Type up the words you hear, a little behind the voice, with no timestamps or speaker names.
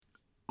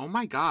Oh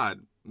my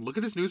god, look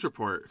at this news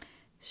report.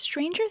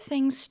 Stranger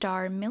Things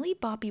star Millie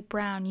Bobby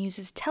Brown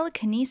uses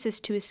telekinesis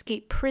to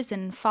escape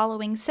prison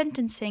following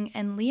sentencing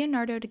and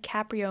Leonardo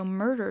DiCaprio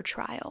murder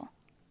trial.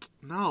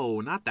 No,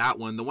 not that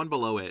one. The one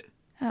below it.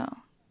 Oh.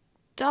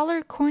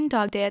 Dollar Corn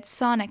Dog Day at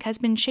Sonic has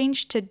been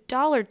changed to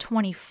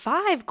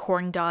 $1.25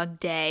 Corn Dog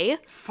Day.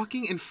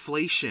 Fucking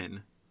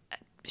inflation.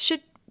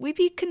 Should we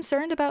be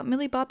concerned about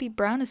Millie Bobby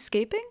Brown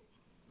escaping?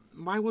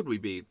 Why would we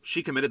be?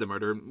 She committed the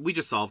murder. We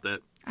just solved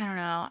it. I don't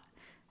know.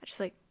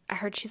 I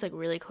heard she's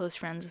really close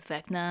friends with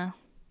Vecna.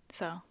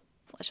 So,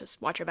 let's just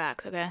watch her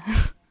backs, okay?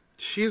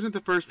 She isn't the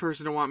first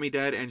person to want me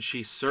dead, and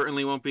she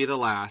certainly won't be the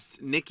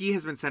last. Nikki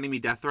has been sending me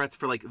death threats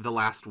for, the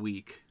last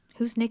week.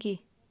 Who's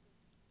Nikki?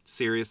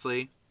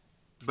 Seriously?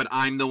 But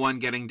I'm the one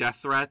getting death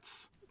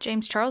threats?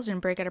 James Charles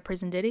didn't break out of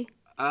prison, did he?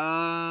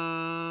 No,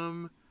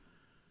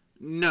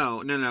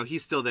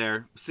 he's still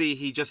there. See,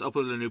 he just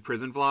uploaded a new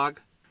prison vlog.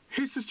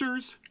 Hey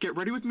sisters, get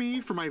ready with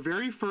me for my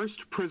very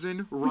first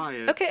prison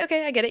riot.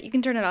 Okay, I get it. You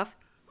can turn it off.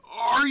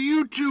 Are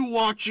you two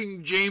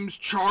watching James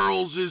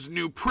Charles's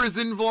new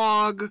prison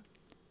vlog?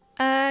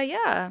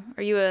 Yeah.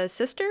 Are you a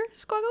sister,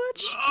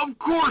 Squagalitch? Of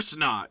course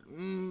not.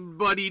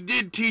 But he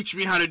did teach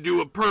me how to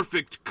do a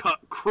perfect cut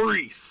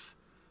crease.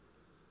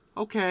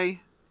 Okay.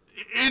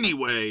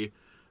 Anyway,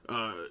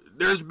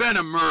 there's been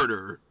a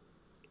murder.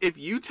 If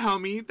you tell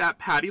me that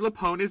Patti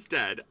LuPone is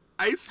dead,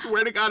 I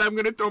swear to God I'm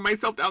gonna throw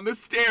myself down the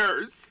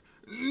stairs.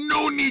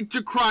 No need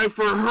to cry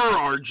for her,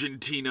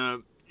 Argentina.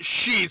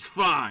 She's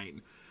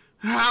fine.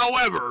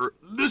 However,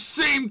 the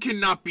same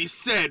cannot be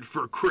said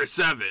for Chris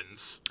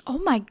Evans. Oh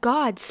my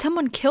god,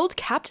 someone killed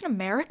Captain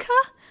America?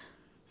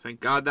 Thank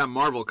God that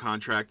Marvel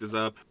contract is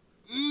up.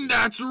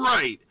 That's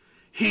right.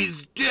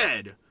 He's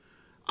dead.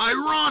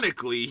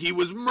 Ironically, he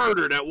was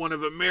murdered at one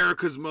of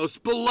America's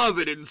most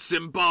beloved and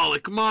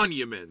symbolic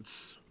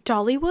monuments.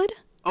 Dollywood?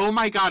 Oh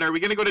my god, are we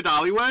gonna go to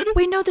Dollywood?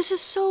 Wait, no, this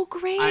is so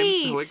great. I'm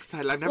so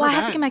excited. I've never Well, I been.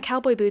 have to get my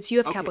cowboy boots. You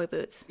have Okay. cowboy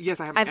boots.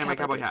 Yes, I have and my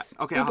cowboy hat.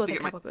 Okay, We I'll have both to have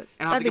get my cowboy boots.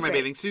 and I'll have to That'd get be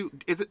my great. bathing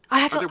suit. Is it? I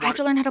have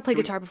to learn how to play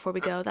guitar before we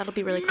go. That'll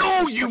be really cool.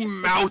 No, you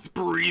mouth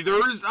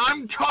breathers!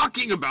 I'm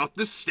talking about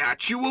the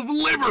Statue of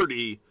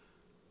Liberty.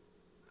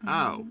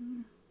 Oh.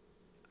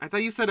 I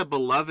thought you said a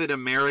beloved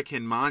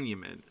American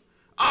monument.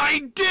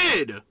 I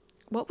did!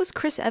 What was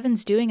Chris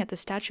Evans doing at the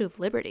Statue of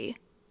Liberty?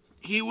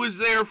 He was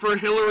there for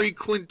Hillary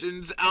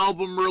Clinton's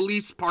album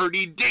release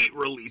party, date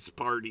release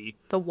party.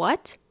 The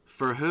what?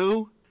 For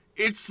who?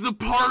 It's the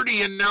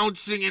party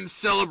announcing and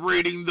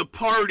celebrating the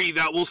party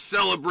that will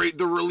celebrate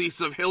the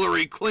release of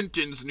Hillary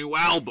Clinton's new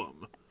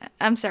album.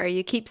 I'm sorry,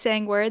 you keep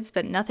saying words,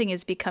 but nothing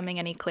is becoming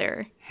any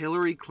clearer.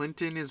 Hillary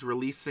Clinton is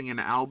releasing an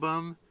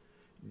album?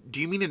 Do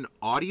you mean an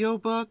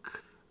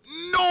audiobook?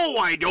 No,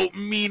 I don't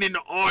mean an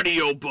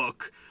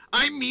audiobook.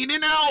 I mean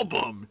an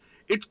album.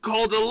 It's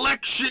called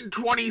Election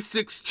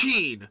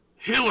 2016,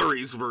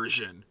 Hillary's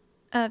version.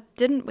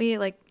 Didn't we,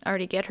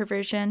 already get her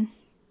version?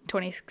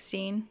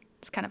 2016?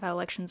 It's kind of how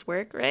elections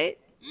work, right?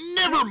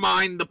 Never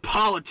mind the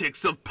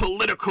politics of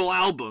political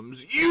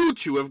albums. You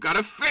two have got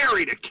a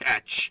ferry to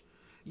catch.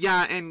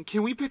 Yeah, and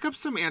can we pick up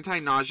some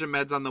anti-nausea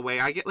meds on the way?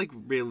 I get,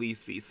 really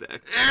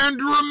seasick. And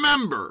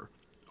remember,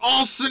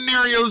 all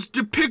scenarios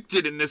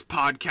depicted in this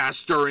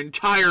podcast are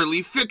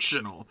entirely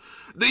fictional.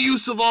 The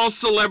use of all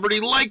celebrity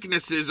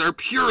likenesses are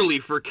purely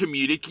for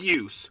comedic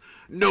use.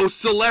 No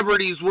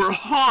celebrities were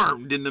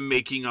harmed in the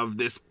making of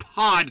this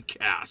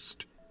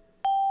podcast.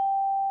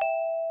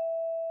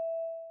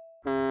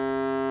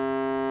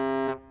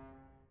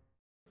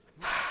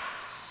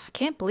 I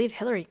can't believe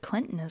Hillary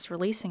Clinton is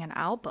releasing an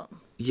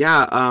album.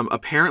 Yeah,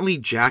 apparently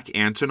Jack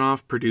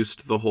Antonoff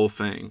produced the whole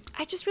thing.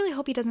 I just really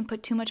hope he doesn't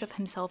put too much of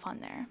himself on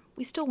there.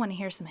 We still want to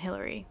hear some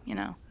Hillary,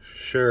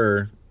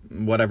 Sure,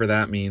 whatever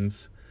that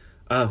means.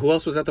 Who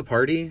else was at the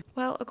party?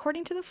 Well,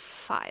 according to the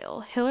file,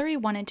 Hillary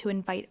wanted to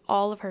invite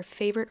all of her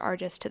favorite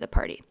artists to the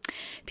party.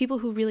 People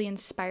who really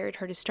inspired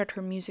her to start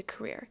her music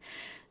career.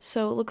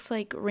 So it looks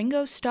like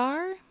Ringo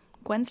Starr,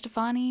 Gwen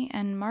Stefani,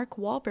 and Mark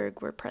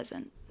Wahlberg were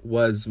present.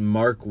 Was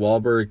Mark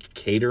Wahlberg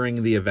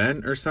catering the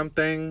event or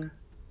something?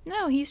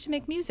 No, he used to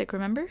make music,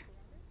 remember?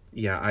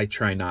 Yeah, I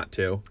try not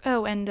to.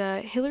 Oh, and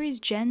Hillary's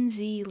Gen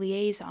Z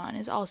liaison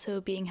is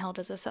also being held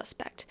as a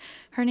suspect.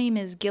 Her name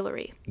is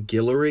Guillory.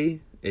 Guillory?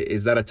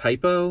 Is that a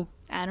typo?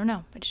 I don't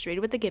know. I just read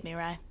what they give me,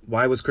 Rye.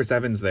 Why was Chris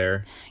Evans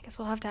there? I guess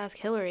we'll have to ask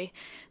Hillary.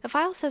 The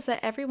file says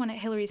that everyone at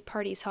Hillary's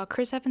party saw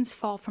Chris Evans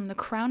fall from the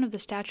crown of the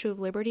Statue of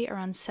Liberty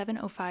around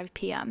 7:05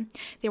 p.m.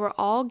 They were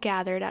all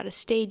gathered at a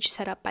stage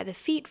set up by the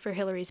feet for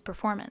Hillary's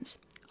performance.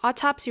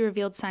 Autopsy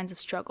revealed signs of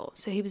struggle,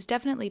 so he was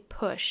definitely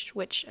pushed,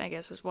 which I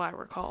guess is why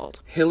we're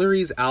called.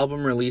 Hillary's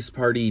album release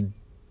party,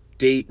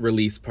 date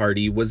release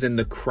party, was in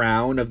the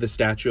crown of the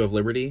Statue of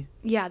Liberty?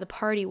 Yeah, the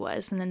party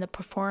was, and then the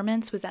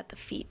performance was at the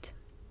feet.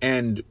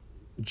 And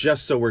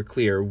just so we're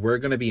clear, we're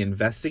going to be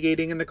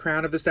investigating in the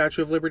crown of the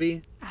Statue of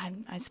Liberty?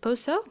 I suppose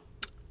so.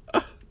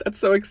 Oh, that's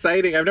so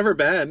exciting. I've never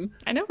been.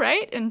 I know,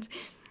 right? And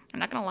I'm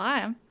not going to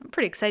lie, I'm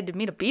pretty excited to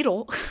meet a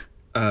Beatle.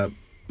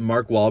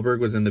 Mark Wahlberg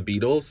was in the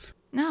Beatles?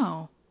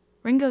 No.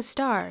 Ringo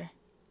Starr.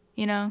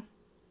 You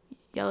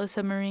Yellow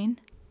Submarine?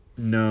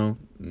 No,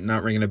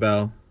 not ringing a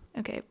bell.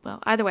 Okay, well,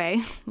 either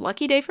way,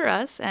 lucky day for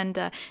us,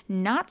 and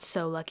not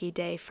so lucky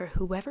day for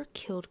whoever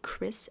killed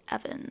Chris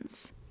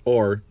Evans.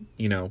 Or,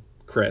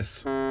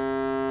 Chris.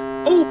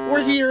 Oh,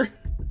 we're here!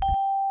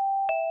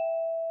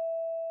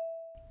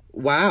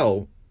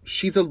 Wow,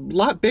 she's a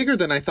lot bigger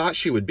than I thought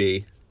she would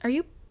be. Are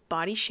you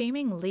body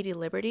shaming Lady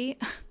Liberty?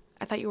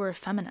 I thought you were a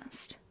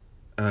feminist.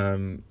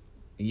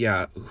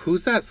 Yeah,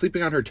 who's that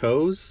sleeping on her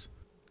toes?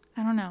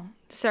 I don't know.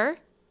 Sir?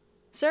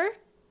 Sir?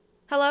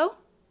 Hello?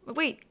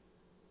 Wait,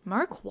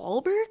 Mark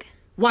Wahlberg?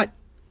 What?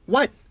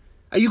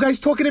 Are you guys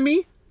talking to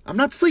me? I'm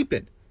not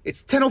sleeping.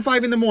 It's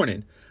 10:05 in the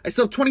morning. I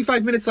still have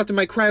 25 minutes left in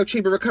my cryo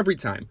chamber recovery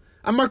time.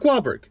 I'm Mark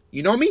Wahlberg.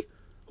 You know me?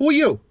 Who are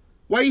you?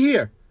 Why are you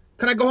here?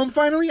 Can I go home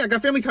finally? I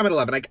got family time at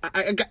 11.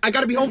 I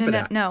gotta be home for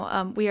that.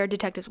 No, we are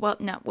detectives. Well,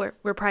 no,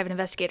 we're private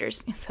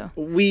investigators, so.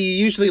 We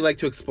usually like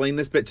to explain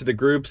this bit to the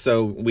group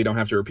so we don't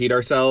have to repeat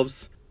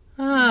ourselves.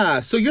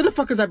 So you're the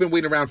fuckers I've been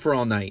waiting around for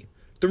all night.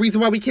 The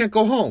reason why we can't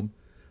go home.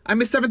 I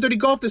missed 7:30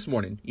 golf this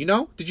morning, you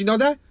know? Did you know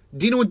that?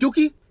 Dino and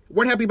Dookie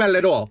weren't happy about it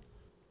at all.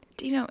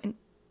 Dino and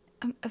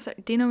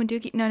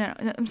Dookie? No,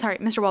 I'm sorry,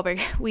 Mr.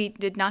 Wahlberg. We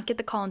did not get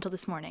the call until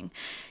this morning.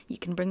 You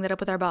can bring that up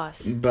with our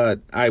boss. But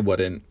I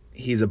wouldn't.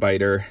 He's a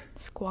biter.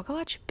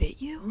 Squawkalotch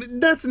bit you?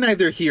 That's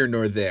neither here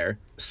nor there.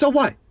 So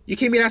what? You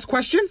came here to ask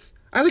questions?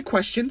 I like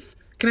questions.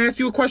 Can I ask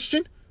you a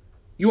question?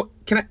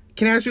 Can I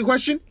ask you a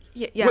question?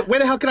 Yeah. Where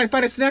the hell can I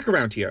find a snack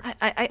around here?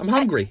 I'm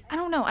hungry. I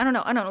don't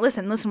know.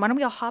 Listen. Why don't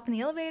we all hop in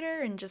the elevator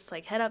and just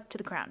head up to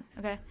the Crown,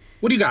 okay?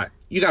 What do you got?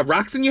 You got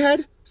rocks in your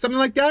head? Something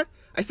like that?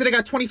 I said I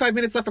got 25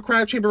 minutes left for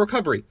cryo chamber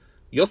recovery.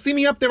 You'll see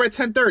me up there at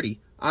 10:30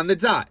 on the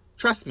dot.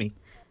 Trust me.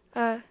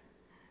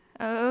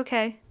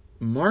 Okay.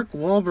 Mark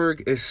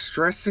Wahlberg is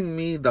stressing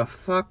me the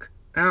fuck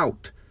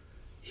out.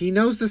 He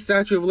knows the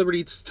Statue of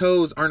Liberty's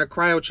toes aren't a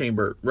cryo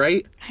chamber,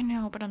 right? I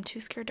know, but I'm too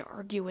scared to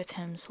argue with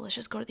him, so let's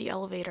just go to the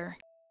elevator.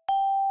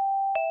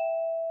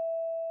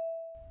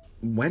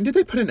 When did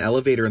they put an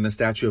elevator in the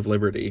Statue of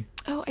Liberty?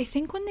 Oh, I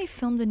think when they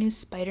filmed the new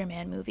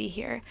Spider-Man movie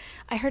here.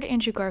 I heard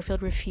Andrew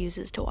Garfield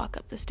refuses to walk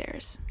up the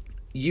stairs.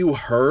 You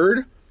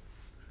heard?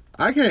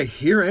 I can't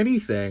hear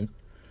anything.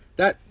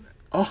 That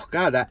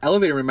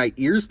elevator in my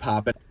ears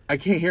pop. I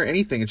can't hear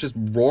anything. It's just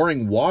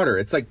roaring water.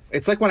 It's like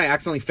when I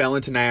accidentally fell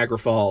into Niagara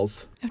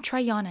Falls. Oh, try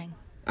yawning.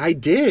 I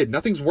did.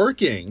 Nothing's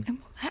working.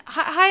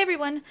 Hi,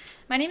 everyone.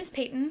 My name is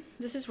Peyton.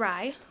 This is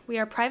Rye. We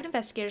are private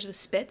investigators with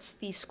Spitz,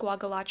 the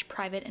Squawkalotch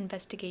Private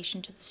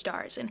Investigation to the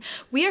Stars, and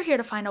we are here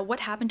to find out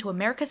what happened to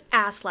America's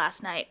ass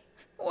last night.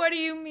 What do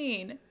you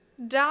mean?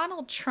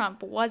 Donald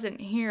Trump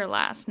wasn't here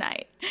last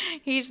night.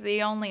 He's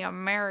the only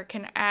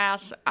American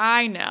ass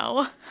I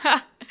know.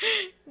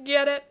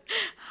 Get it?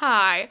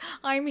 Hi,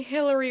 I'm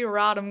Hillary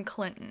Rodham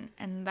Clinton,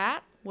 and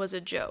that was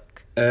a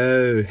joke.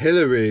 Oh,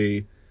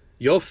 Hillary,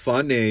 you're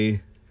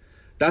funny.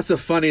 That's a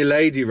funny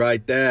lady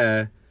right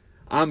there.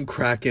 I'm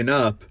cracking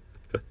up.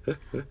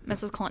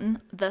 Mrs.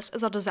 Clinton, this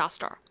is a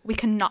disaster. We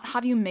cannot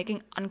have you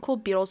making Uncle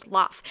Beatles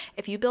laugh.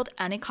 If you build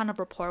any kind of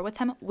rapport with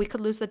him, we could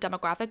lose the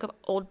demographic of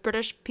old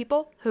British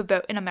people who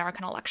vote in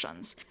American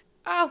elections.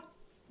 Oh,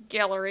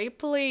 Hillary,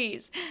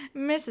 please.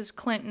 Mrs.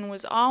 Clinton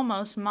was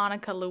almost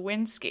Monica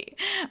Lewinsky.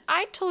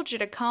 I told you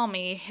to call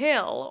me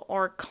Hill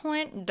or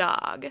Clint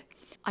Dog.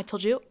 I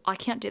told you I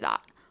can't do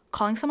that.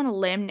 Calling someone a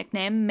lame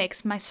nickname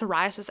makes my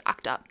psoriasis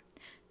act up.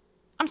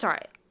 I'm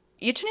sorry.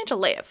 You two need to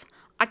leave.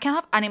 I can't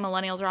have any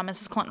millennials around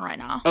Mrs. Clinton right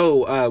now.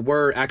 Oh,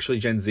 we're actually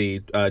Gen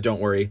Z.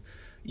 Don't worry.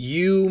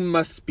 You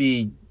must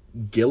be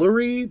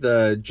Guillory,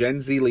 the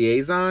Gen Z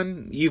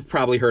liaison. You've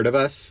probably heard of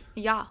us.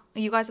 Yeah,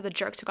 you guys are the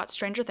jerks who got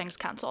Stranger Things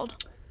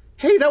canceled.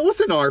 Hey, that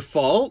wasn't our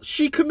fault.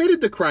 She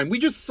committed the crime. We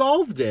just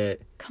solved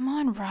it. Come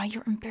on, Rye,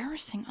 you're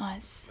embarrassing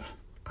us.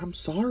 I'm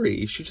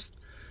sorry. She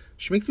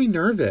makes me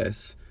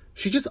nervous.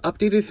 She just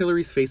updated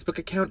Hillary's Facebook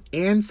account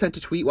and sent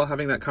a tweet while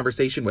having that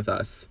conversation with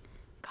us.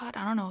 God,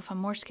 I don't know if I'm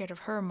more scared of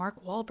her or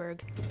Mark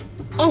Wahlberg.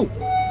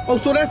 Oh,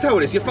 so that's how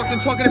it is. You're fucking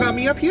talking about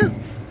me up here?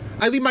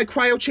 I leave my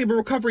cryo chamber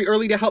recovery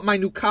early to help my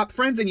new cop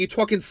friends and you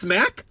talking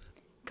smack?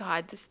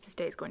 God, this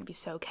day is going to be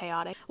so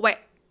chaotic. Wait, are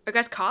you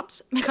guys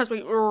cops? Because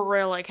we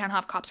really can't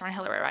have cops around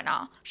Hillary right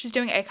now. She's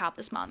doing ACAB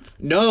this month.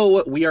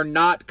 No, we are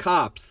not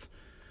cops.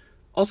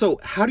 Also,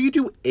 how do you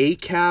do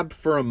ACAB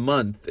for a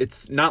month?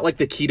 It's not like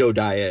the keto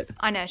diet.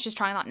 I know, she's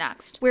trying that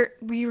next. We're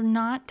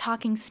not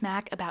talking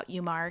smack about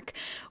you, Mark.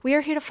 We are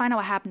here to find out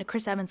what happened to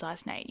Chris Evans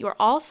last night. You are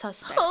all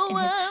suspects in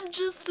his... I'm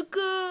just a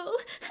girl,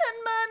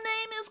 and my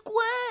name is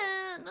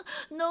Gwen.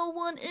 No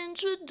one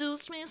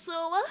introduced me, so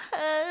I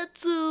had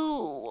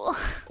to.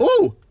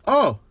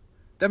 Oh,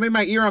 that made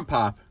my ear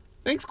pop.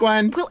 Thanks,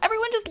 Gwen. Will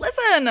everyone just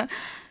listen?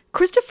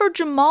 Christopher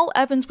Jamal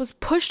Evans was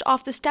pushed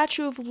off the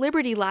Statue of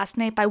Liberty last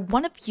night by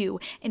one of you,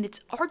 and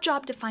it's our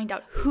job to find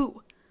out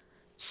who.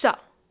 So,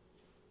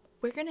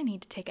 we're gonna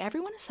need to take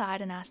everyone aside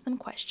and ask them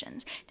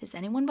questions. Does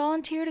anyone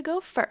volunteer to go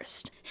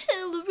first?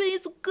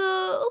 Hillary's a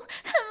girl,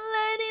 and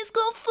ladies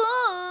go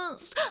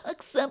first,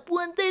 except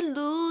when they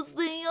lose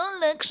the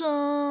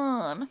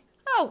election.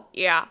 Oh,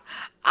 yeah.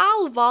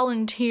 I'll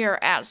volunteer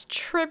as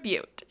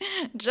tribute.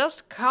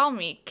 Just call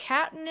me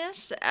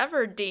Katniss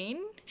Everdeen.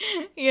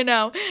 You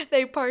know,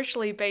 they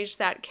partially based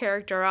that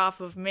character off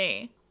of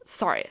me.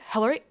 Sorry,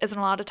 Hillary isn't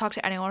allowed to talk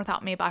to anyone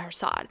without me by her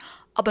side.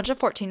 A bunch of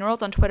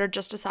 14-year-olds on Twitter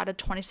just decided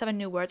 27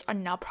 new words are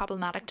now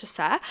problematic to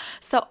say,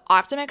 so I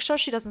have to make sure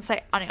she doesn't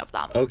say any of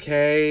them.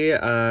 Okay,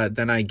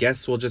 then I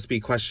guess we'll just be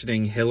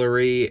questioning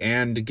Hillary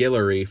and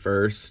Guillory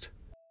first.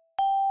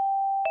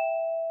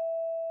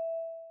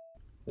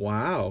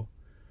 Wow.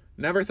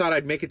 Never thought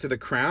I'd make it to the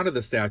crown of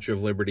the Statue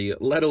of Liberty,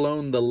 let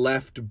alone the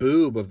left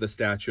boob of the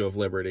Statue of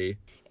Liberty.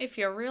 If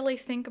you really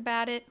think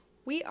about it,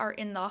 we are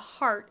in the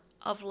heart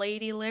of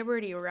Lady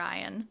Liberty,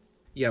 Ryan.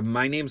 Yeah,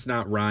 my name's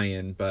not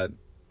Ryan, but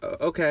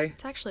okay.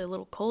 It's actually a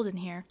little cold in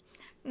here.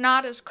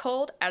 Not as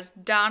cold as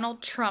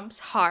Donald Trump's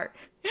heart.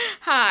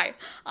 Hi,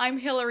 I'm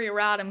Hillary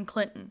Rodham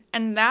Clinton,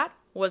 and that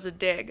was a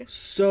dig.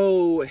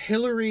 So,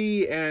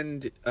 Hillary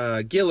and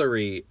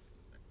Guillory,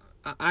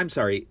 I'm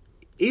sorry,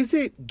 is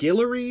it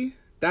Guillory?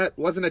 That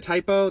wasn't a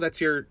typo?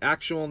 That's your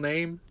actual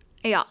name?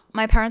 Yeah,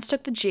 my parents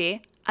took the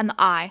G and the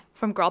I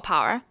from girl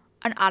power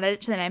and added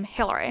it to the name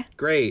Hillary.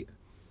 Great.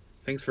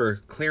 Thanks for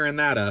clearing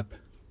that up.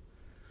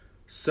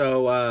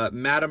 So,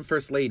 Madam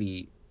First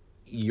Lady,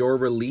 you're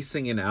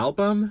releasing an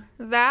album?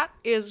 That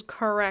is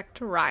correct,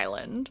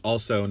 Ryland.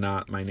 Also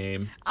not my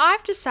name.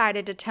 I've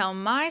decided to tell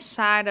my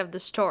side of the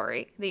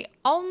story the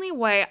only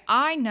way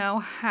I know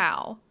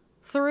how.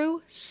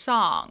 Through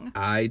song.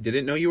 I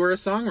didn't know you were a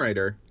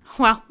songwriter.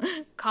 Well,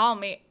 call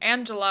me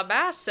Angela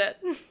Bassett.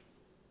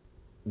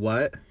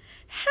 What?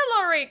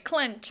 Hillary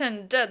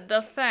Clinton did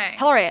the thing.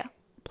 Hillary,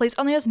 please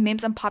only use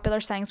memes and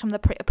popular sayings from the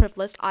pre-approved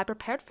list I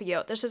prepared for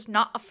you. This is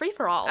not a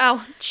free-for-all.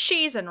 Oh,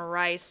 cheese and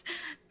rice.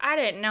 I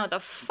didn't know the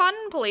fun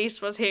police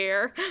was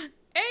here.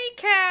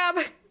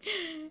 A-cab.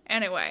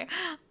 Anyway,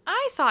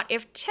 I thought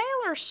if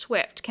Taylor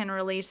Swift can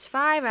release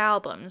 5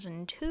 albums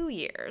in 2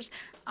 years,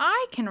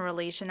 I can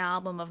release an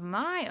album of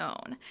my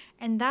own.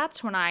 And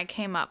that's when I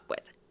came up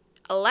with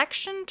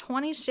Election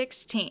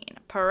 2016,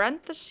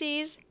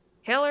 parentheses,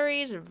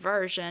 Hillary's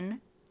version,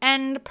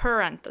 end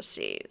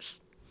parentheses.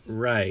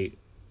 Right.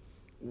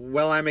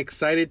 Well, I'm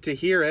excited to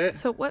hear it.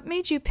 So what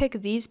made you pick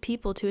these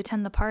people to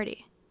attend the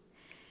party?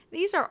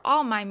 These are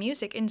all my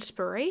music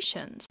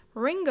inspirations.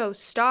 Ringo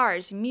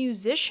Starr's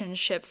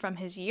musicianship from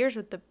his years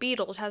with the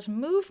Beatles has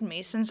moved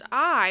me since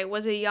I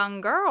was a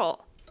young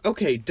girl.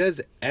 Okay,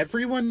 does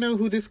everyone know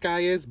who this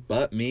guy is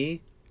but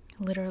me?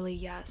 Literally,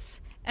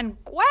 yes. And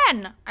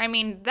Gwen, I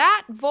mean,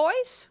 that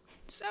voice,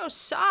 so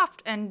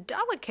soft and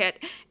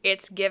delicate,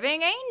 it's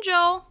giving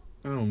angel.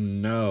 Oh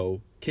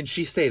no. Can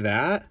she say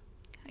that?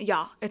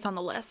 Yeah, it's on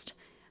the list.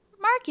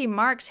 Marky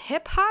Mark's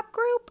hip-hop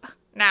group?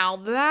 Now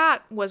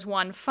that was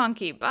one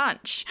funky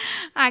bunch.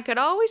 I could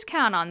always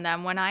count on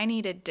them when I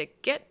needed to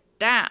get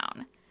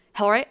down.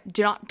 Hillary,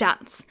 do not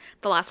dance.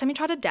 The last time you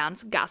tried to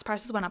dance, gas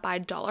prices went up by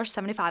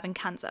 $1.75 in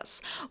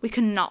Kansas. We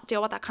cannot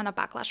deal with that kind of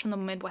backlash from the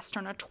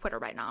Midwesterner Twitter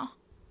right now.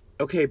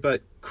 Okay,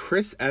 but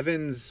Chris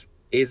Evans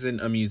isn't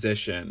a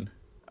musician.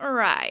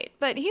 Right,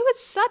 but he was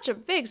such a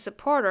big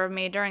supporter of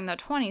me during the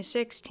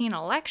 2016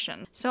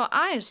 election, so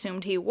I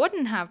assumed he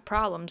wouldn't have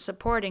problems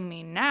supporting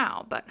me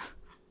now, but,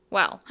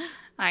 well,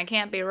 I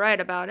can't be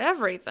right about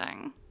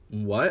everything.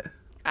 What?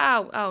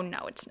 Oh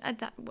no,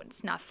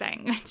 it's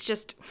nothing. It's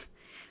just,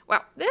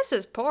 well, this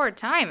is poor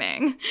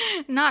timing.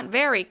 Not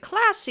very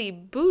classy,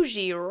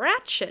 bougie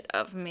ratchet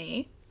of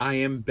me. I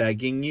am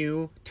begging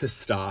you to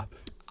stop.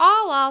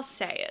 All I'll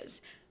say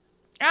is,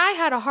 I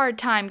had a hard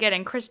time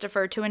getting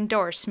Christopher to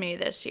endorse me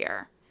this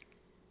year.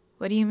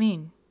 What do you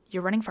mean?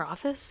 You're running for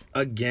office?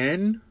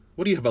 Again?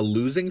 What do you have, a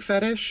losing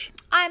fetish?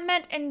 I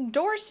meant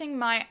endorsing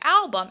my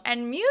album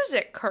and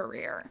music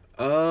career.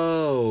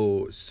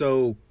 Oh,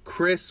 so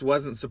Chris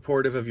wasn't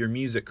supportive of your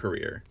music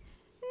career.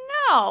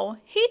 No,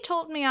 he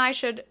told me I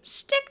should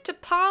stick to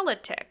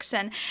politics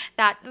and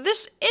that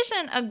this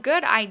isn't a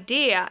good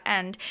idea.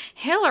 And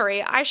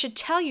Hillary, I should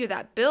tell you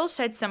that Bill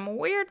said some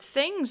weird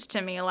things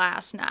to me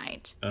last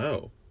night.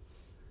 Oh.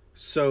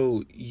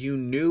 So you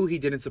knew he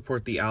didn't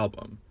support the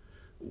album.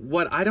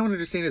 What I don't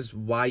understand is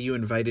why you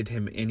invited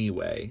him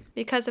anyway.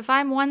 Because if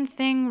I'm one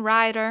thing,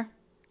 Ryder,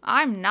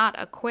 I'm not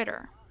a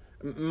quitter.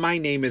 My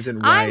name isn't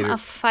Ryder. I'm a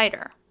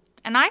fighter,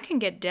 and I can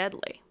get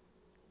deadly.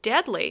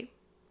 Deadly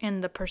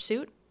in the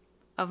pursuit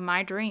of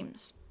my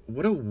dreams.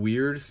 What a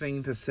weird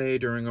thing to say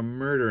during a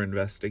murder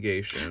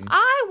investigation.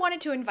 I wanted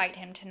to invite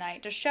him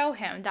tonight to show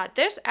him that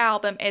this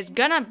album is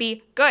gonna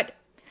be good.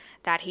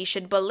 That he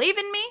should believe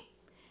in me.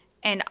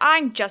 And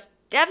I'm just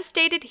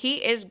devastated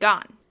he is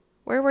gone.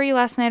 Where were you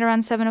last night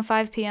around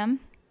 7:05 p.m.?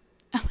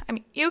 I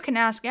mean, you can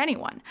ask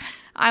anyone.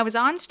 I was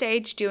on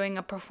stage doing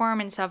a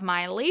performance of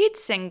my lead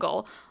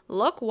single,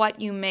 Look What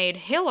You Made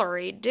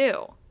Hillary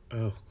Do.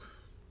 Oh,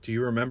 do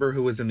you remember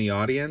who was in the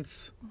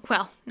audience?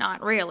 Well,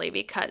 not really,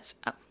 because,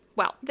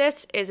 well,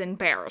 this is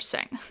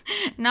embarrassing.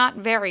 Not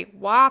very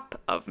WAP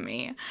of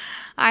me.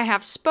 I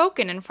have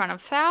spoken in front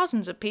of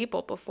thousands of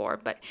people before,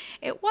 but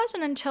it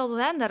wasn't until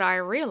then that I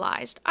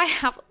realized I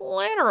have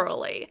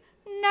literally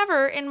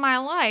never in my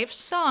life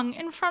sung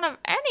in front of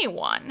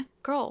anyone.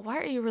 Girl, why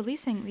are you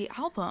releasing the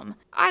album?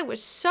 I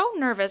was so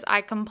nervous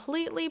I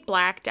completely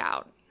blacked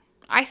out.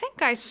 I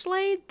think I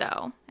slayed,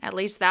 though. At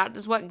least that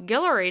is what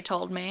Guillory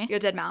told me. You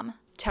did, ma'am.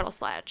 Total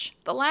sledge.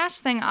 The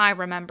last thing I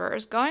remember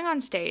is going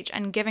on stage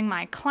and giving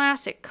my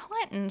classic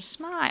Clinton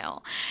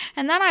smile.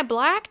 And then I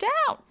blacked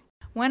out.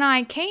 When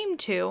I came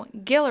to,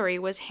 Guillory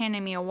was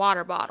handing me a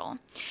water bottle.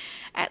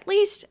 At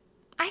least,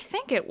 I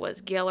think it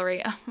was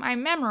Guillory. My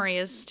memory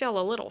is still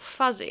a little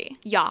fuzzy.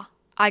 Yeah,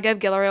 I gave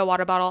Guillory a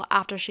water bottle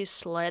after she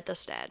slid the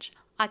stage.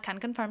 I can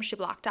confirm she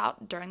blacked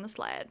out during the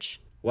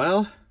sledge.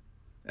 Well,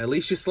 at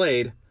least you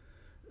slayed.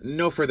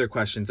 No further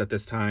questions at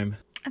this time.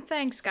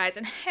 Thanks, guys.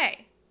 And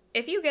hey,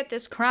 if you get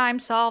this crime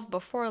solved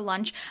before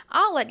lunch,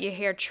 I'll let you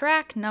hear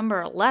track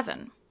number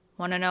 11.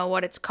 Want to know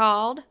what it's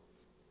called?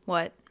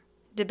 What?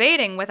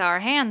 Debating with our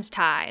hands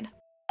tied.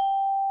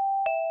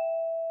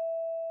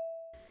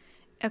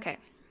 Okay,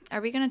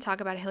 are we going to talk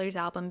about Hillary's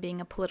album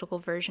being a political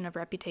version of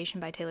Reputation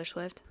by Taylor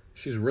Swift?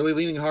 She's really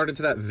leaning hard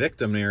into that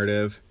victim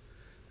narrative.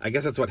 I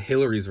guess that's what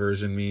Hillary's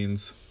version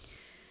means.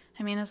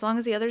 I mean, as long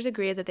as the others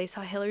agree that they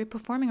saw Hillary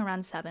performing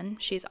around 7,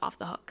 she's off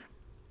the hook.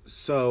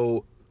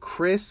 So,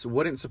 Chris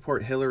wouldn't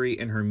support Hillary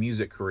in her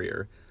music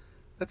career.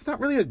 That's not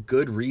really a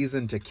good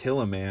reason to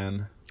kill a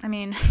man. I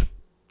mean,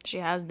 she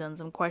has done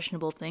some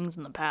questionable things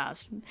in the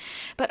past.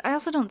 But I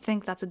also don't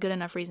think that's a good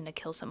enough reason to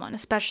kill someone,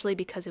 especially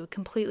because it would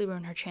completely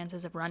ruin her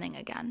chances of running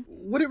again.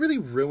 Would it really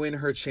ruin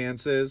her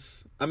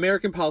chances?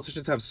 American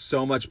politicians have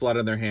so much blood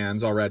on their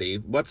hands already.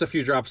 What's a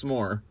few drops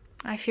more?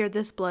 I fear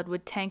this blood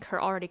would tank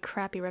her already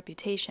crappy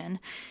reputation.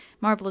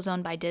 Marvel is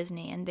owned by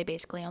Disney, and they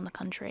basically own the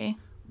country.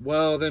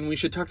 Well, then we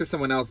should talk to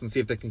someone else and see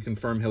if they can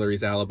confirm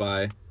Hillary's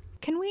alibi.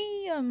 Can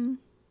we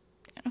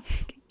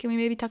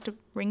maybe talk to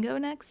Ringo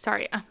next?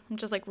 Sorry, I'm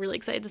just really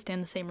excited to stay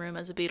in the same room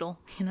as a beetle,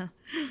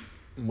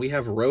 We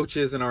have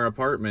roaches in our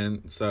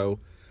apartment, so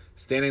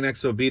standing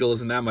next to a beetle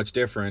isn't that much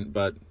different,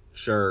 but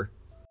sure.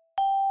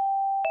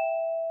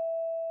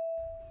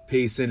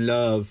 Peace and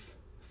love.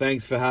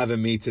 Thanks for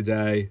having me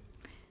today.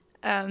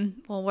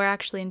 Well, we're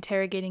actually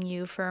interrogating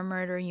you for a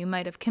murder you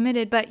might have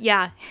committed, but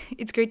yeah,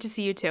 it's great to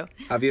see you too.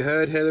 Have you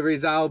heard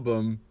Hillary's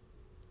album?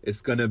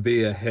 It's gonna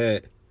be a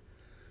hit.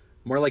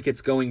 More like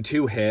it's going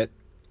to hit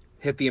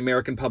the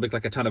American public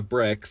like a ton of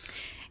bricks.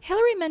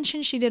 Hillary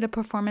mentioned she did a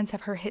performance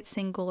of her hit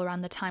single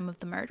around the time of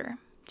the murder.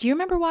 Do you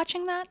remember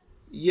watching that?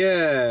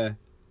 Yeah,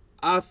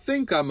 I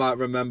think I might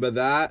remember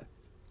that.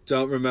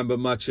 Don't remember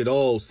much at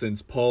all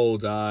since Paul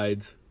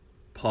died.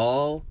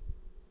 Paul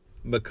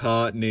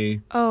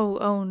McCartney.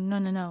 Oh,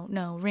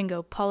 no,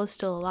 Ringo. Paul is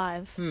still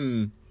alive.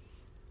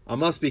 I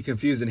must be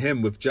confusing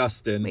him with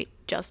Justin. Wait,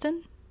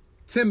 Justin?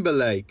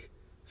 Timberlake.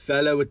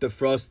 Fellow with the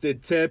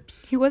frosted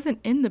tips. He wasn't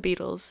in the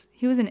Beatles.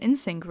 He was in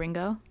NSYNC,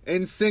 Ringo.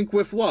 In sync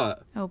with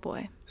what? Oh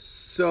boy.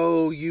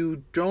 So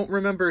you don't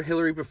remember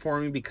Hillary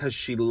performing because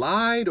she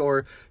lied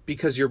or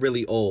because you're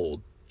really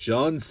old?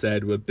 John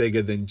said we're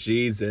bigger than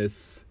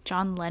Jesus.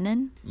 John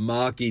Lennon?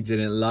 Marky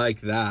didn't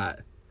like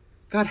that.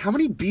 God, how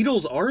many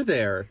Beatles are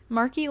there?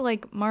 Marky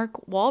like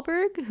Mark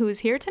Wahlberg, who is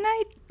here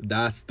tonight?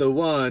 That's the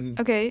one.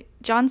 Okay,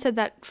 John said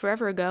that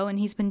forever ago, and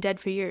he's been dead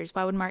for years.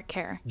 Why would Mark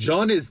care?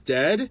 John is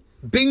dead?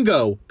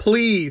 Bingo,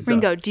 please.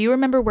 Ringo, do you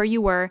remember where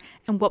you were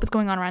and what was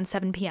going on around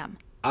 7 p.m.?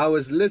 I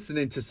was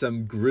listening to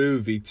some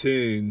groovy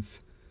tunes.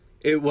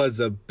 It was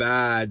a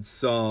bad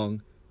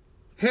song.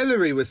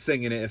 Hillary was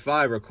singing it, if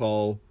I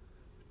recall.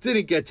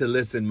 Didn't get to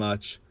listen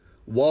much.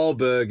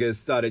 Wahlberg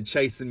started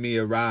chasing me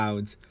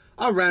around.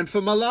 I ran for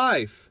my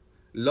life.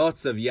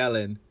 Lots of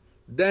yelling.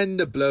 Then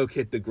the bloke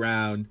hit the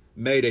ground,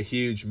 made a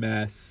huge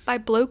mess. By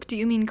bloke, do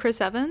you mean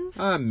Chris Evans?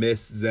 I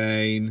miss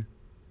Zane.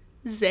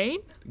 Zane?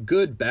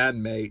 Good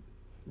bandmate.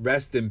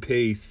 Rest in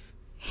peace.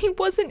 He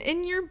wasn't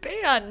in your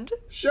band.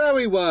 Sure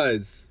he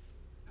was.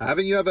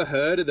 Haven't you ever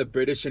heard of the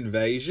British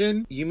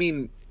invasion? You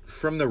mean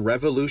from the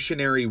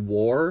Revolutionary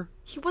War?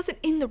 He wasn't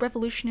in the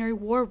Revolutionary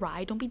War,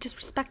 Rye. Don't be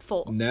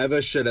disrespectful.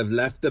 Never should have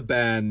left the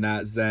band,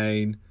 that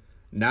Zane.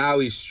 Now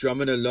he's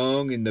strumming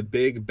along in the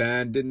big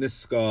band in the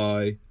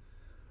sky.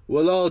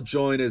 We'll all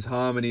join his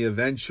harmony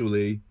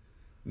eventually.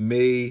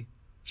 Me,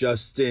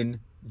 Justin,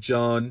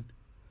 John,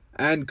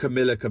 and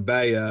Camila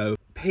Cabello.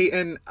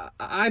 Peyton,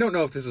 I don't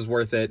know if this is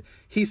worth it.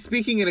 He's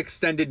speaking an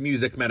extended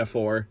music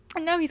metaphor.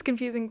 And now he's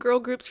confusing girl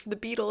groups for the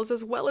Beatles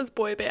as well as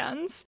boy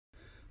bands.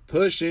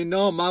 Pushing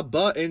all my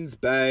buttons,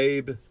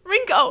 babe.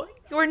 Ringo,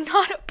 you're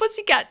not a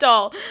pussycat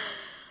doll.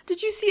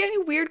 Did you see any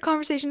weird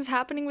conversations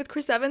happening with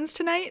Chris Evans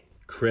tonight?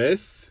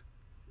 Chris?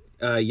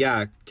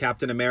 Yeah,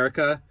 Captain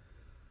America.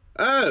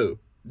 Oh,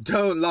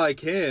 don't like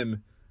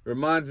him.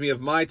 Reminds me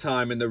of my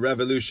time in the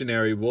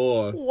Revolutionary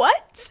War.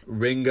 What?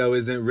 Ringo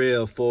isn't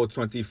real,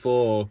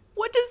 424.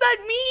 What does that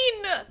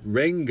mean?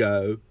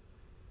 Ringo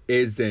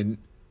isn't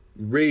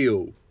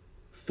real,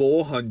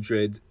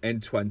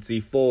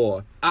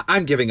 424.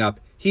 I'm giving up.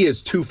 He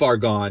is too far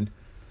gone.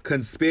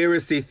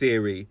 Conspiracy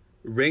theory.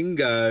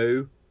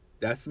 Ringo,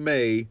 that's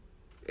me,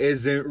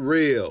 isn't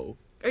real.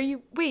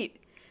 Wait,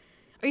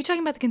 Are you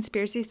talking about the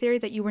conspiracy theory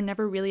that you were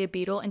never really a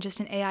Beatle and just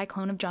an AI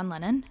clone of John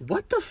Lennon?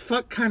 What the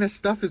fuck kind of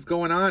stuff is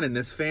going on in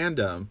this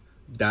fandom?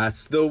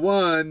 That's the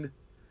one.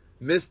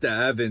 Mr.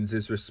 Evans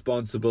is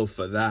responsible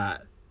for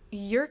that.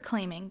 You're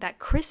claiming that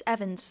Chris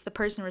Evans is the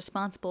person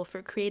responsible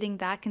for creating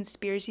that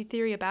conspiracy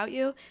theory about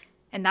you,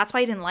 and that's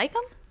why you didn't like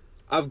him?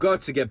 I've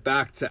got to get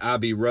back to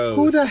Abbey Road.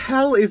 Who the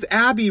hell is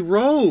Abbey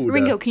Road?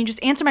 Ringo, can you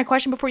just answer my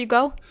question before you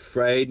go?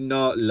 Afraid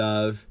not,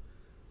 love.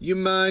 You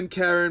mind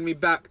carrying me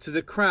back to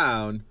the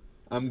Crown?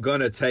 I'm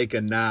gonna take a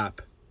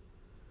nap.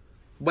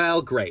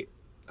 Well, great.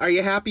 Are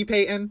you happy,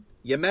 Peyton?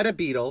 You met a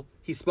Beatle.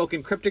 He spoke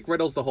in cryptic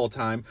riddles the whole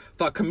time.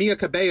 Thought Camilla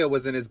Cabello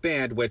was in his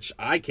band, which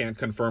I can't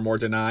confirm or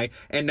deny.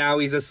 And now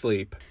he's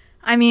asleep.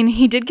 I mean,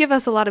 he did give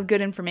us a lot of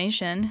good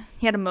information.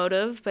 He had a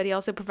motive, but he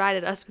also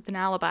provided us with an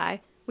alibi.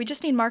 We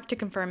just need Mark to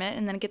confirm it,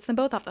 and then it gets them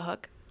both off the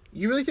hook.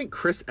 You really think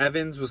Chris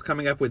Evans was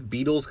coming up with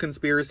Beatles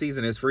conspiracies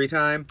in his free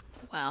time?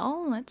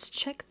 Well, let's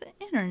check the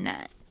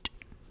internet.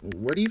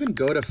 Where do you even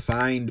go to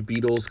find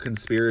Beatles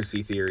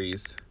conspiracy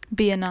theories?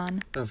 Be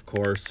anon. Of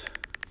course.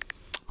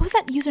 What was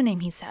that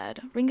username he said?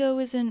 Ringo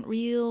isn't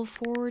real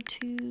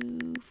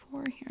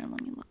 424. Here,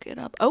 let me look it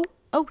up. Oh,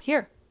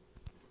 here.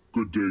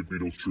 Good day,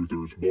 Beatles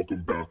truthers.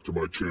 Welcome back to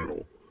my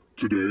channel.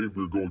 Today,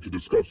 we're going to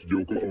discuss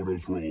Yoko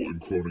Ono's role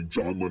in cloning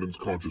John Lennon's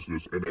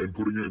consciousness and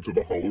inputting it into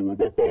the hollow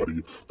robot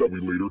body that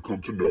we later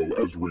come to know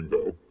as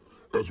Ringo.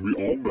 As we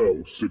all know,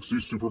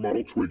 60s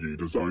supermodel Twiggy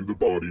designed the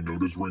body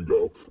known as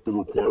Ringo, but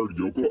required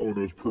Yoko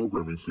Ono's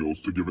programming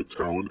skills to give it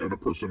talent and a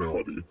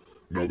personality.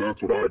 Now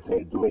that's what I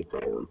call girl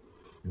power.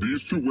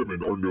 These two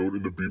women are known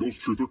in the Beatles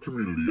truther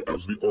community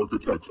as the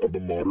architects of the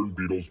modern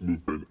Beatles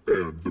movement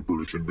and the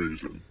British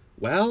invasion.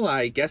 Well,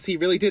 I guess he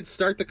really did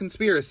start the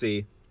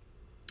conspiracy.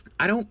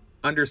 I don't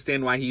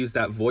understand why he used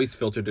that voice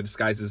filter to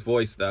disguise his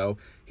voice, though.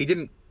 He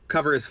didn't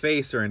cover his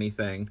face or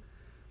anything.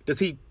 Does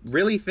he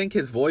really think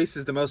his voice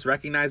is the most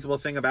recognizable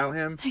thing about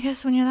him? I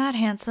guess when you're that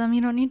handsome,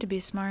 you don't need to be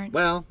smart.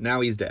 Well,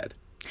 now he's dead.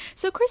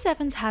 So Chris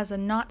Evans has a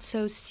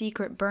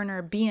not-so-secret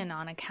burner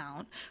BAnon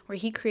account where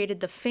he created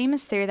the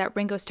famous theory that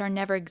Ringo Starr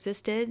never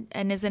existed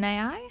and is an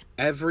AI?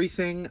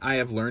 Everything I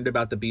have learned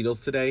about the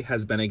Beatles today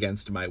has been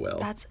against my will.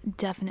 That's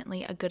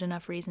definitely a good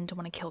enough reason to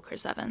want to kill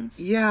Chris Evans.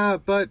 Yeah,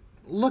 but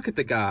look at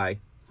the guy.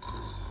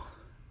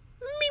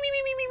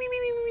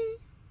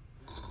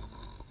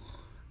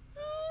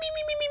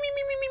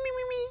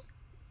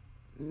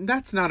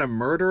 That's not a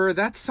murderer.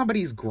 That's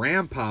somebody's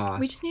grandpa.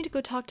 We just need to go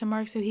talk to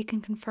Mark so he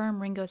can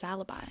confirm Ringo's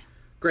alibi.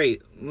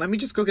 Great. Let me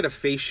just go get a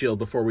face shield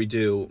before we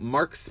do.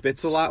 Mark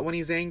spits a lot when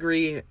he's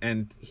angry,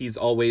 and he's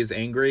always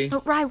angry.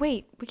 Oh, Rye,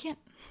 wait. We can't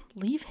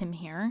leave him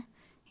here.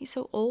 He's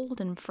so old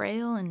and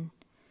frail and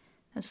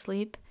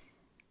asleep.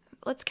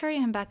 Let's carry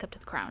him back up to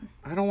the Crown.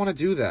 I don't want to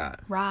do that.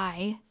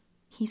 Rye,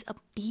 he's a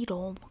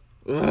Beatle.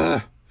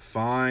 Ugh,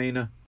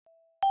 fine.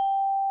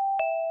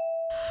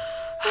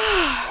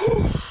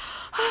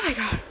 Oh my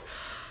god.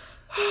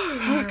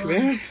 Fuck,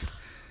 man.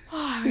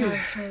 Oh my god,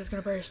 this is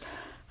gonna burst.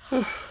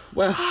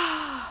 Well,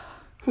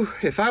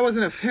 if I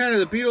wasn't a fan of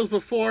the Beatles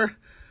before,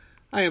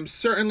 I am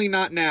certainly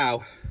not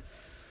now.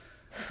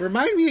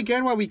 Remind me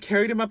again why we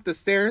carried him up the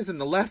stairs in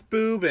the left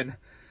boob and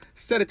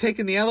instead of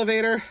taking the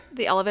elevator.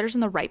 The elevator's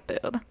in the right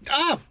boob.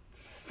 Ah,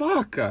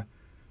 fuck.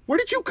 Where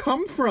did you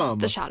come from?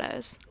 The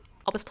shadows.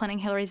 I was planning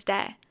Hillary's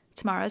day.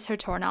 Tomorrow's her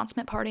tour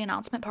announcement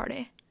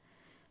party.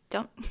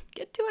 Don't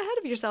get too ahead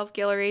of yourself,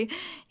 Hillary.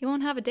 You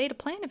won't have a day to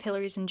plan if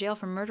Hillary's in jail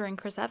for murdering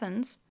Chris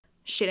Evans.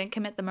 She didn't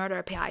commit the murder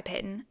of P.I.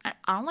 Peyton. I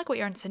don't like what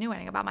you're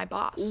insinuating about my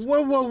boss.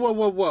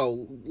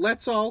 Whoa.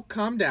 Let's all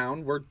calm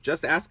down. We're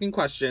just asking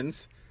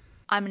questions.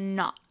 I'm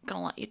not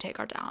gonna let you take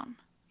her down.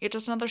 You're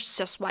just another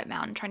cis white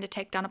man trying to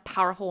take down a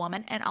powerful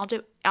woman, and I'll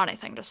do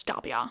anything to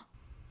stop ya.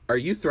 Are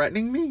you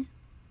threatening me?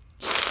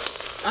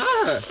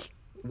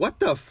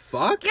 What the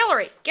fuck?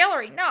 Hillary,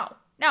 no,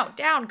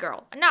 down,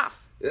 girl,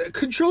 enough.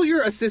 Control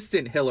your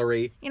assistant,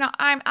 Hillary. You know,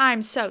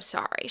 I'm so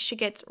sorry. She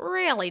gets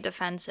really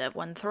defensive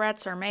when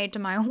threats are made to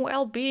my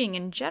well-being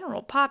and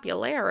general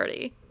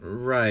popularity.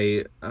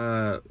 Right.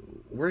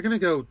 We're gonna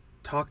go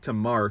talk to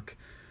Mark.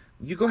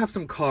 You go have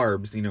some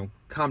carbs,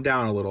 calm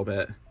down a little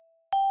bit.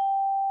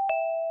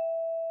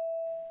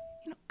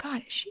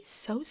 God, she's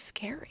so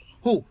scary.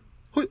 Who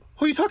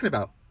are you talking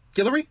about?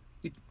 Hillary?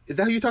 Is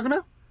that who you're talking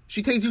about?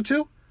 She tased you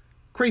too?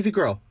 Crazy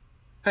girl.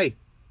 Hey,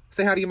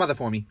 say hi to your mother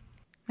for me.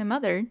 My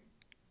mother?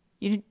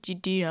 Do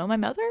you know my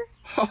mother?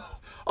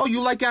 Oh, you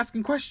like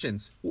asking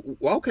questions.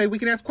 Well, okay, we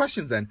can ask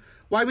questions then.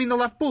 Why we in the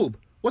left boob?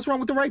 What's wrong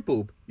with the right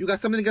boob? You got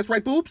something against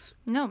right boobs?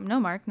 No,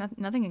 Mark.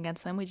 Nothing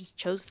against them. We just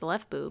chose the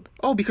left boob.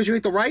 Oh, because you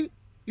hate the right?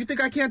 You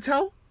think I can't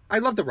tell? I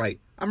love the right.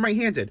 I'm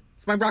right-handed.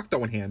 It's my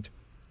rock-throwing hand.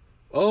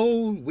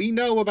 Oh, we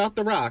know about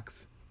the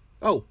rocks.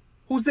 Oh,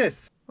 who's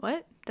this?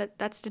 What?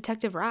 That's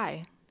Detective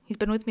Rye. He's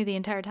been with me the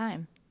entire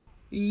time.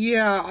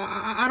 Yeah,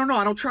 I don't know.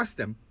 I don't trust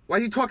him. Why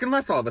is he talking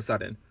less all of a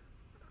sudden?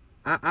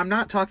 I'm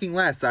not talking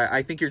less.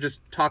 I think you're just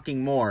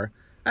talking more.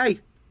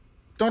 Hey,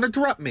 don't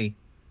interrupt me.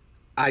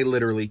 I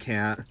literally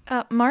can't.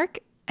 Mark,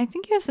 I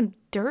think you have some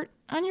dirt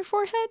on your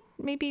forehead.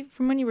 Maybe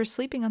from when you were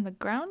sleeping on the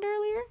ground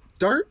earlier?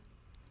 Dirt?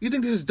 You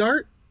think this is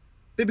dirt?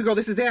 Baby girl,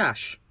 this is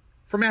Ash.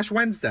 From Ash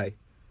Wednesday.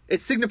 It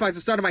signifies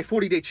the start of my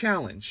 40-day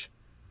challenge.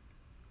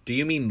 Do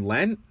you mean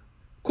Lent?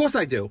 Of course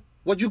I do.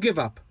 What'd you give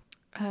up?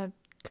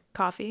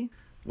 Coffee.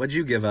 What'd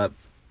you give up?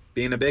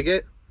 Being a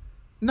bigot?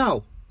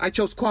 No, I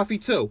chose coffee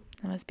too.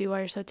 That must be why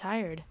you're so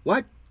tired.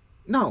 What?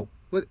 No.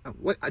 What?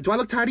 Do I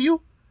look tired to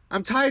you?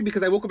 I'm tired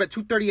because I woke up at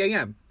 2:30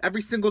 a.m.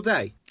 every single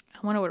day.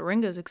 I wonder what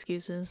Ringo's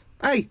excuse is.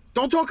 Hey,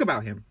 don't talk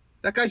about him.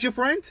 That guy's your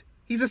friend?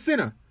 He's a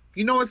sinner.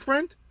 You know his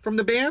friend? From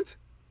the band?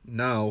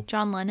 No.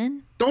 John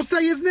Lennon? Don't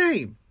say his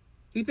name.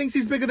 He thinks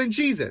he's bigger than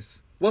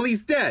Jesus. Well,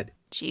 he's dead.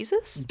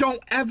 Jesus?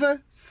 Don't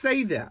ever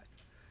say that.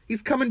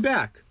 He's coming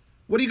back.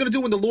 What are you going to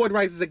do when the Lord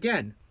rises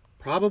again?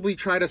 Probably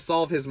try to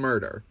solve his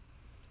murder.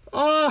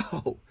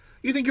 Oh,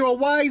 you think you're a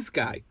wise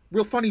guy?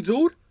 Real funny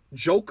dude?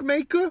 Joke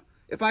maker?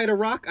 If I had a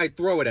rock, I'd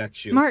throw it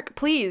at you. Mark,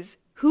 please.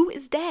 Who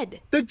is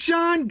dead? The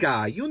John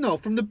guy, you know,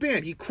 from the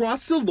band. He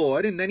crossed the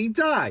Lord and then he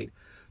died.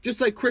 Just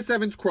like Chris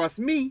Evans crossed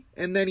me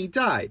and then he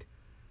died.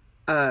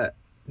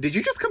 Did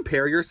you just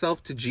compare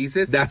yourself to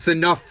Jesus? That's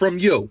enough from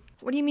you.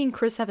 What do you mean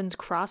Chris Evans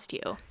crossed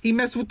you? He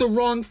messed with the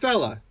wrong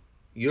fella.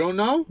 You don't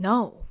know?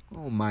 No.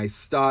 Oh, my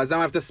stars.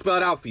 I have to spell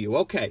it out for you.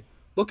 Okay.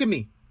 Look at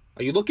me.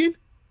 Are you looking?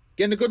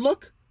 Getting a good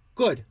look?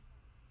 Good.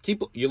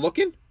 You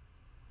looking?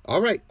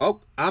 All right.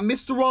 Oh, I'm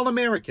Mr.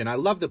 All-American. I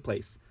love the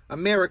place.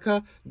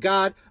 America,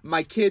 God,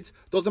 my kids,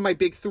 those are my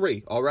big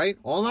three, all right?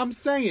 All I'm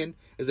saying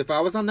is if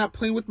I was on that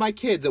plane with my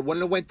kids, it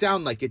wouldn't have went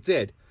down like it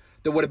did.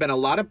 There would have been a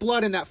lot of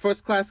blood in that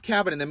first-class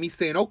cabin and then me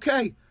saying,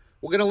 okay,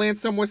 we're going to land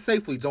somewhere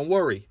safely, don't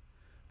worry.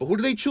 But who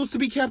do they choose to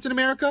be Captain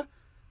America?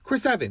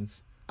 Chris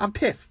Evans. I'm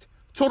pissed.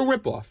 Total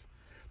ripoff.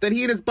 Then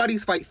he and his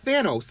buddies fight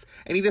Thanos,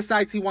 and he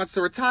decides he wants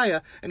to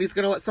retire, and he's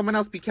going to let someone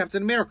else be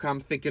Captain America. I'm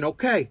thinking,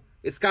 okay,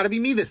 it's got to be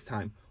me this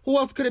time. Who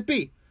else could it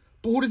be?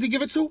 But who does he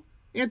give it to?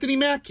 Anthony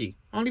Mackie.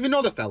 I don't even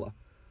know the fella.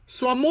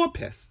 So I'm more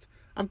pissed.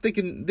 I'm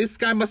thinking, this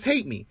guy must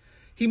hate me.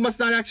 He must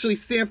not actually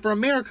stand for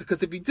America,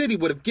 because if he did, he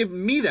would have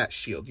given me that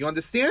shield. You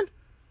understand?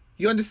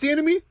 You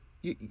understanding me?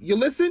 You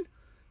listen?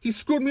 He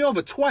screwed me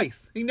over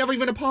twice. He never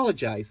even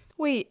apologized.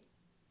 Wait,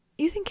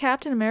 you think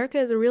Captain America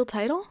is a real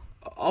title?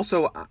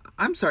 Also,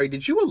 I'm sorry,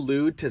 did you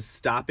allude to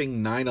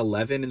stopping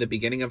 9/11 in the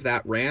beginning of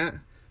that rant?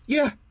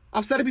 Yeah,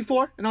 I've said it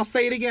before, and I'll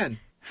say it again.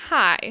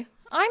 Hi,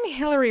 I'm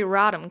Hillary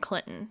Rodham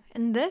Clinton,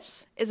 and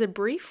this is a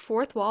brief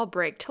fourth wall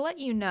break to let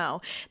you know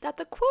that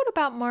the quote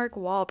about Mark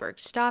Wahlberg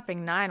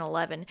stopping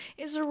 9/11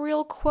 is a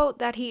real quote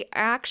that he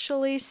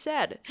actually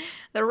said.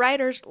 The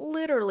writers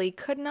literally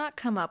could not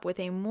come up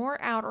with a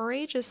more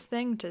outrageous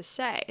thing to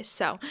say,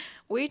 so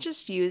we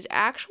just used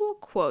actual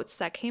quotes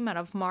that came out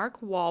of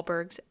Mark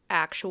Wahlberg's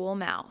actual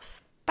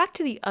mouth. Back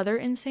to the other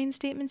insane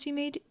statements you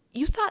made,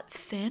 you thought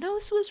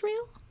Thanos was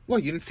real?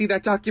 What, you didn't see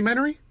that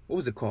documentary? What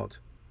was it called?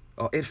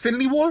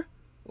 Infinity War?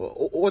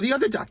 Or the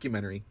other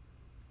documentary?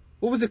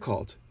 What was it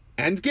called?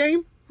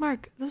 Endgame?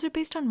 Mark, those are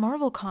based on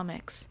Marvel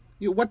comics.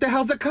 What the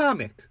hell's a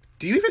comic?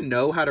 Do you even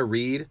know how to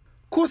read?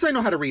 Of course I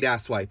know how to read,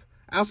 asswipe.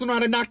 I also know how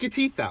to knock your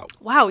teeth out.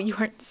 Wow, you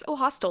aren't so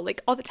hostile,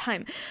 like, all the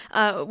time.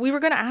 We were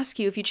going to ask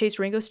you if you chased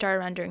Ringo Starr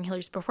around during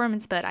Hillary's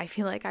performance, but I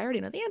feel like I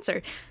already know the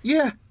answer.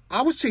 Yeah,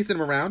 I was chasing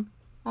him around.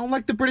 I don't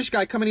like the British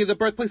guy coming near the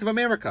birthplace of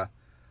America.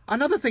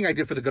 Another thing I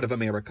did for the good of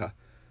America.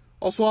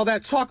 Also, all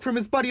that talk from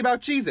his buddy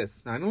about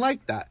Jesus. I didn't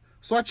like that.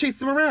 So I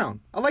chased him around.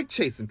 I like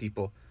chasing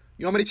people.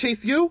 You want me to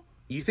chase you?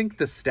 You think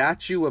the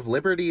Statue of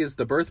Liberty is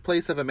the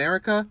birthplace of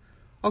America?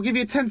 I'll give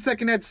you a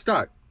 10-second head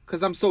start,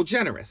 because I'm so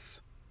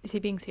generous. Is he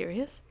being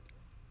serious?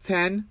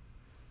 10,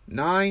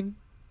 9,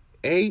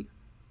 8,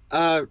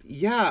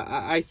 yeah,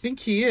 I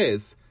think he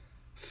is.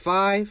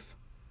 5,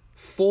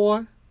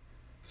 4,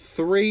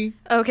 3.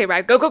 Okay,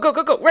 right, go.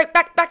 Right,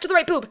 back to the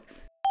right boob.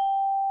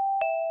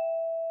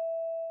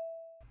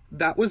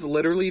 That was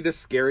literally the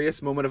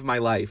scariest moment of my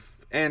life.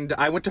 And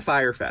I went to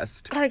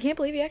Firefest. God, I can't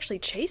believe he actually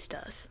chased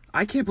us.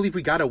 I can't believe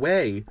we got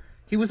away.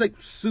 He was like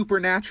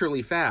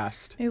supernaturally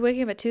fast. Maybe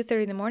waking up at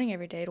 2:30 in the morning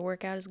every day to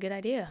work out is a good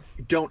idea.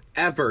 Don't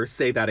ever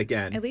say that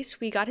again. At least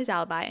we got his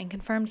alibi and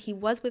confirmed he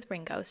was with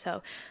Ringo,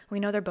 so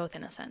we know they're both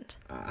innocent.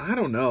 I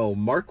don't know.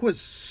 Mark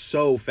was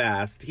so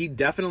fast. He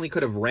definitely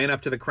could have ran up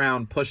to the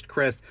crown, pushed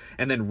Chris,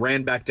 and then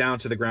ran back down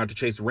to the ground to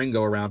chase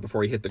Ringo around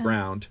before he hit the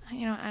ground.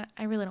 You know,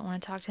 I really don't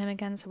want to talk to him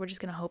again, so we're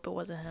just going to hope it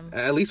wasn't him.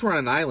 At least we're on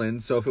an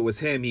island, so if it was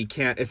him, he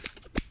can't...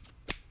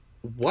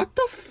 What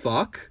the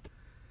fuck?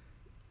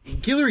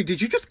 Guillory,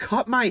 did you just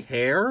cut my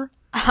hair?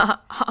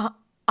 I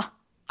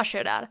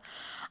sure did.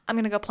 I'm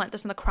gonna go plant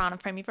this in the crown and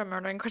frame you for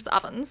murdering Chris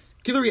Evans.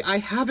 Guillory, I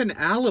have an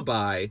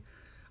alibi.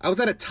 I was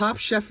at a Top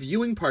Chef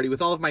viewing party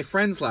with all of my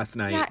friends last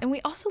night. Yeah, and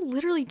we also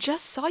literally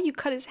just saw you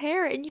cut his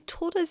hair, and you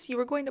told us you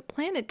were going to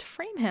plant it to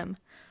frame him.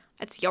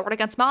 It's your word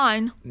against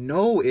mine.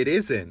 No, it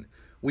isn't.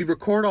 We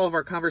record all of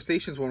our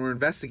conversations when we're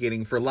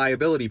investigating for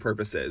liability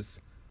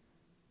purposes.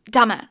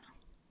 Damn it.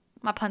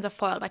 My plans are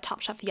foiled by Top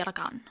Chef yet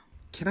again.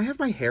 Can I have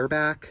my hair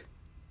back?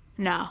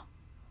 No.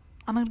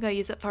 I'm gonna go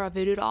use it for a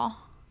voodoo doll.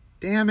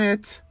 Damn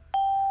it.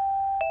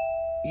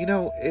 You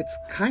know, it's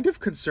kind of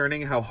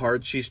concerning how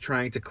hard she's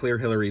trying to clear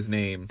Hillary's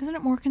name. Isn't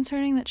it more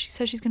concerning that she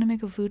says she's going to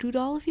make a voodoo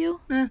doll of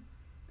you?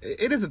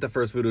 It isn't the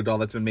first voodoo doll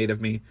that's been made of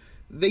me.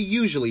 They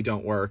usually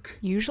don't work.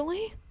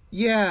 Usually?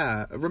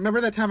 Yeah, remember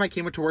that time I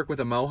came into work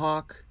with a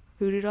mohawk?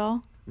 Voodoo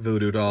doll?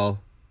 Voodoo doll.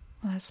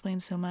 Well, that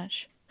explains so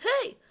much.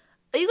 Hey,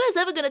 are you guys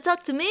ever gonna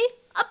talk to me?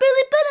 I've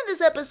barely been in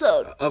this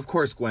episode. Of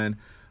course, Gwen.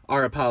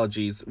 Our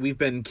apologies. We've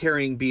been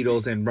carrying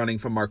beetles and running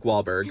from Mark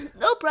Wahlberg.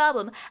 No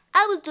problem.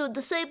 I was doing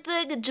the same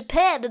thing in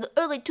Japan in the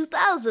early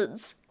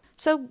 2000s.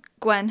 So,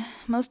 Gwen,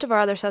 most of our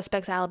other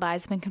suspects'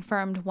 alibis have been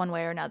confirmed one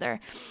way or another.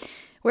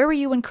 Where were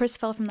you when Chris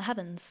fell from the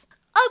heavens?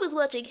 I was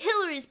watching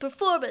Hillary's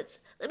performance.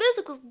 The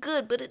music was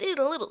good, but it needed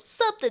a little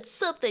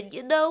something,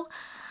 you know?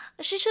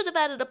 She should have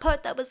added a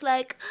part that was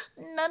like,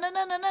 na na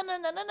na na na na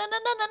na na na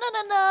na na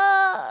na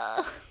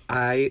na.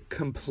 I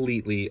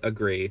completely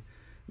agree.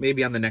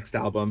 Maybe on the next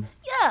album.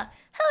 Yeah,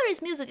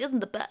 Hillary's music isn't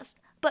the best,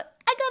 but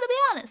I gotta be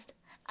honest.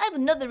 I have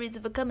another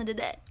reason for coming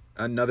today.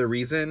 Another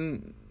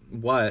reason?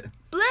 What?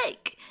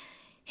 Blake.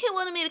 He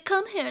wanted me to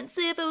come here and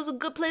see if it was a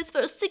good place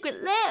for a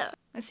secret lair.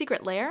 A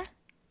secret lair?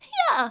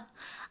 Yeah.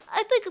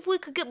 I think if we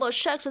could get more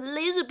sharks with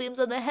laser beams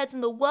on their heads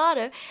in the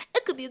water,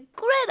 it could be a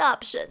great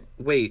option.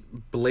 Wait,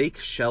 Blake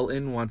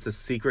Shelton wants a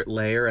secret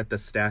lair at the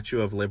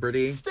Statue of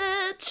Liberty?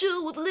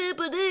 Statue of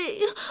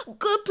Liberty,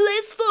 good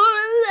place for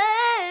a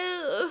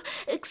lair.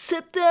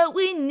 Except that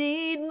we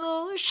need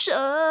more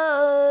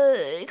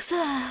sharks.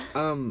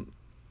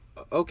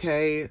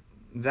 Okay.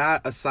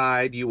 That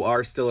aside, you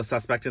are still a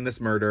suspect in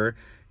this murder.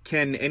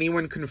 Can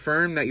anyone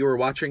confirm that you were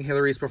watching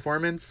Hillary's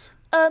performance?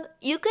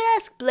 You can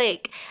ask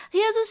Blake.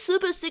 He has a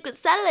super secret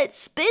satellite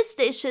space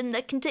station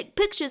that can take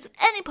pictures of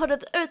any part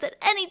of the Earth at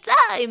any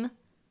time.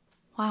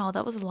 Wow,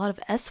 that was a lot of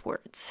S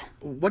words.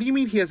 What do you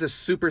mean he has a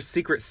super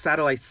secret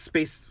satellite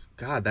space...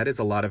 God, that is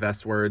a lot of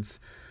S words.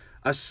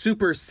 A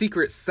super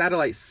secret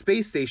satellite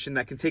space station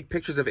that can take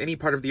pictures of any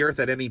part of the Earth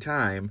at any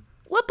time.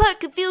 What part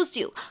confused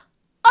you?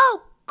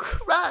 Oh,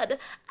 crud.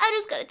 I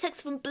just got a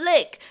text from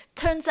Blake.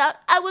 Turns out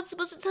I was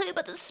supposed to tell you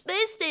about the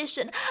space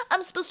station.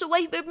 I'm supposed to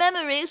wipe your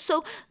memory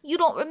so you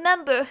don't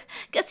remember.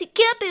 Guess he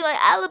can't be my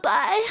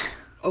alibi.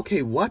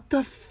 Okay, what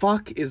the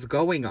fuck is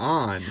going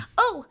on?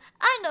 Oh,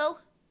 I know.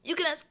 You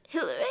can ask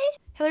Hillary?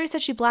 Hillary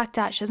said she blacked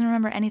out. She doesn't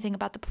remember anything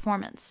about the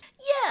performance.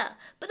 Yeah,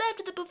 but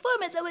after the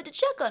performance I went to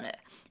check on her.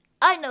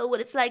 I know what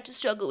it's like to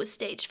struggle with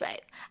stage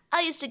fright.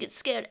 I used to get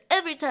scared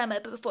every time I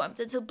performed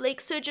until Blake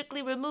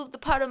surgically removed the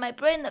part of my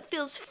brain that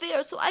feels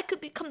fear so I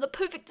could become the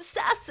perfect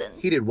assassin.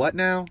 He did what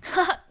now?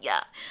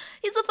 Yeah,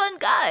 he's a fun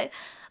guy.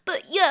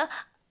 But yeah,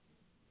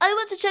 I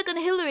went to check on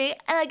Hillary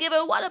and I gave her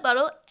a water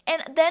bottle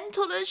and then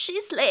told her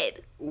she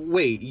slayed.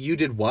 Wait, you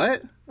did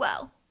what?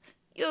 Wow,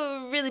 you're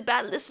a really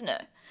bad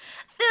listener.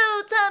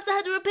 Few times I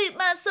had to repeat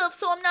myself,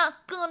 so I'm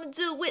not gonna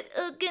do it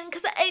again,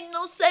 cause I ain't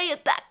no say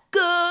it back,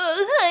 girl.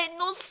 I ain't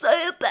no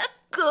say it back,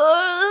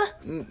 girl.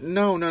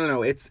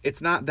 No.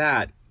 It's not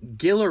that.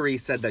 Guillory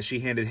said that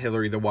she handed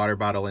Hillary the water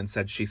bottle and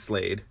said she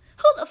slayed.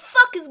 Who the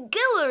fuck is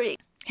Guillory?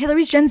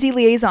 Hillary's Gen Z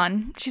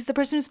liaison. She's the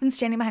person who's been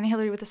standing behind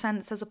Hillary with a sign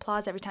that says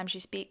applause every time she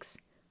speaks.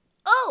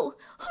 Oh,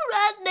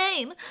 rad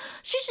name.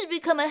 She should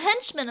become a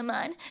henchman of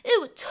mine. It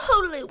would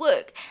totally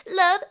work.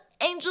 Love,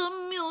 angel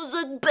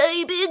music,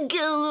 baby,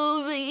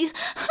 Guillory.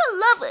 I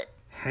love it.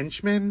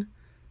 Henchman?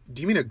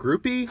 Do you mean a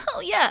groupie? Oh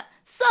yeah,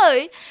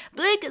 sorry.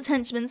 Blake is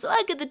henchman, so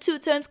I get the two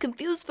terms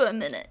confused for a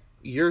minute.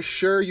 You're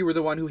sure you were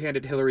the one who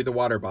handed Hillary the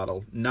water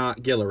bottle,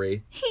 not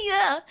Guillory?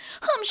 Yeah,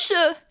 I'm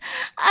sure.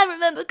 I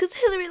remember because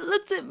Hillary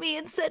looked at me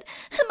and said,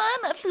 "Am I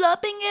in my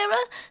flopping era?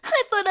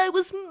 I thought I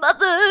was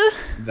mother."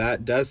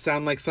 That does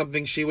sound like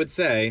something she would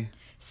say.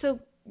 So,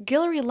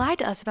 Guillory lied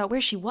to us about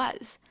where she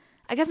was.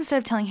 I guess instead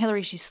of telling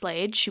Hillary she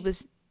slayed, she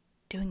was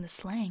doing the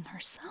slaying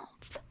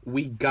herself.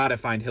 We gotta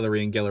find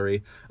Hillary and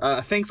Guillory.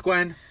 Thanks,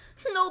 Gwen.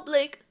 No,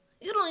 Blake.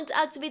 You don't need to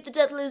activate the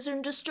death laser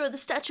and destroy the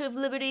Statue of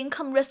Liberty and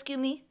come rescue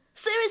me.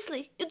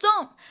 Seriously, you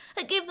don't.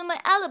 I gave them my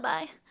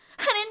alibi.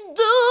 I didn't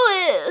do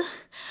it.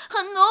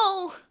 I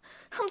know.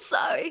 I'm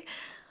sorry.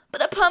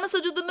 But I promise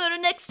I'll do the murder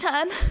next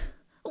time.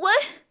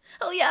 What?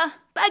 Oh yeah.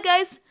 Bye,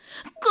 guys.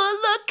 Good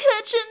luck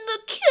catching the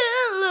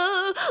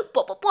killer.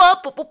 Blah, blah,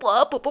 blah, blah,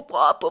 blah, blah,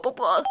 blah, blah, blah,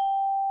 blah.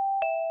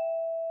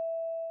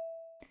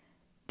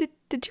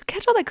 Did you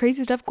catch all that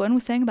crazy stuff Gwen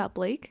was saying about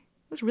Blake?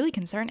 It was really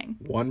concerning.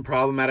 One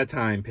problem at a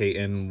time,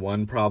 Peyton.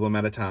 One problem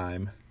at a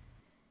time.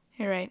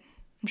 You're right.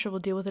 I'm sure we'll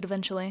deal with it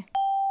eventually.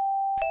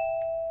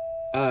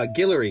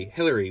 Guillory,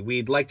 Hillary,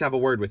 we'd like to have a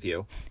word with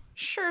you.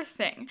 Sure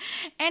thing.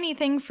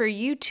 Anything for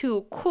you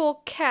two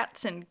cool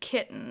cats and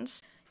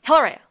kittens.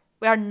 Hillary,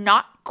 we are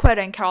not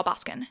quoting Carol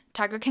Baskin.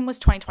 Tiger King was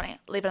 2020.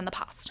 Leave it in the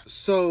past.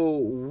 So,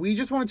 we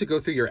just wanted to go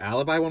through your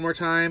alibi one more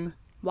time.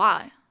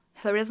 Why?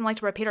 Hillary doesn't like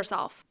to repeat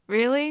herself.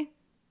 Really?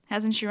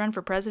 Hasn't she run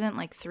for president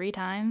like 3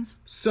 times?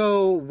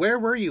 So, where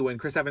were you when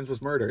Chris Evans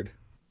was murdered?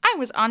 I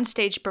was on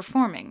stage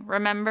performing,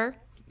 remember?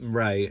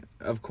 Right,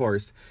 of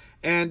course.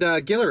 And,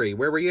 Guillory,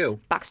 where were you?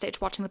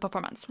 Backstage watching the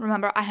performance.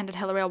 Remember, I handed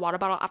Hillary a water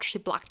bottle after she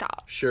blacked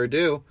out. Sure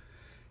do.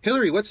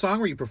 Hillary, what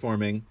song were you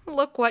performing?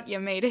 Look what you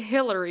made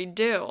Hillary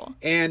do.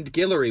 And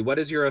Guillory, what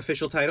is your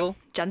official title?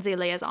 Gen Z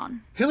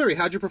liaison. Hillary,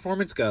 how'd your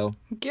performance go?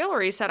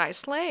 Guillory said I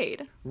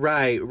slayed.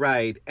 Right.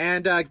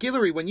 And,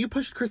 Guillory, when you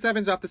pushed Chris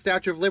Evans off the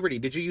Statue of Liberty,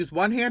 did you use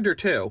one hand or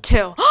two?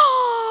 Two.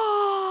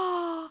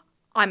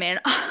 I mean,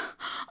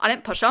 I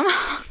didn't push him.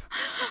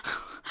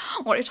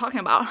 What are you talking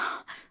about?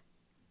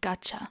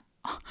 Gotcha.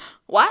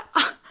 What?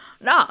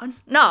 No.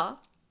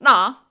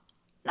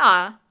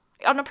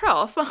 You're no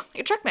proof.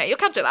 You tricked me. You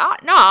can't do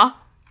that. No.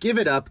 Give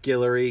it up,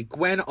 Guillory.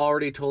 Gwen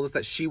already told us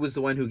that she was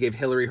the one who gave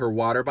Hillary her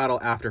water bottle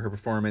after her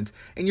performance,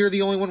 and you're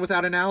the only one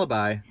without an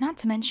alibi. Not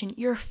to mention,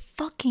 you're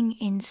fucking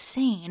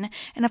insane,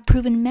 and I've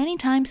proven many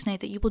times tonight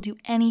that you will do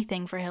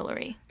anything for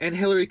Hillary. And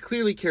Hillary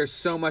clearly cares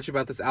so much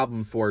about this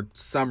album for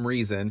some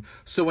reason,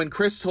 so when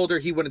Chris told her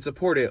he wouldn't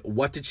support it,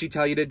 what did she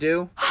tell you to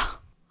do?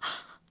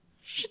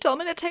 She told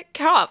me to take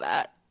care of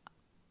it.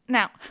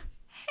 Now,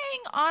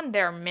 hang on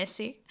there,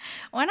 Missy.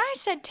 When I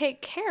said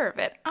take care of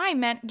it, I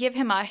meant give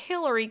him a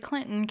Hillary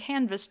Clinton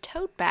canvas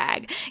tote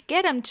bag,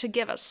 get him to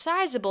give a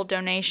sizable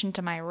donation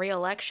to my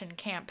re-election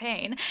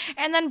campaign,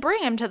 and then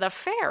bring him to the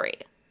ferry.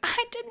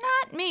 I did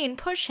not mean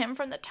push him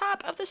from the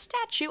top of the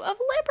Statue of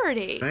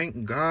Liberty.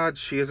 Thank God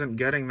she isn't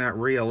getting that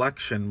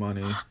re-election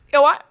money.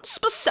 You weren't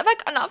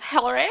specific enough,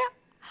 Hillary.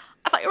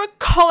 I thought you were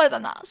cooler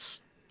than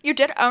this. You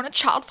did own a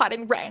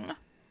child-fighting ring.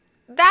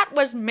 That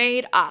was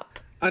made up.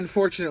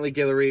 Unfortunately,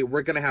 Guillory,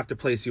 we're gonna have to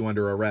place you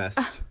under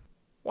arrest.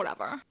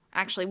 Whatever.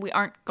 Actually, we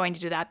aren't going to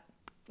do that.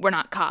 We're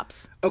not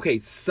cops. Okay,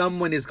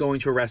 someone is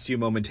going to arrest you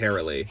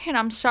momentarily. And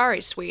I'm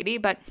sorry, sweetie,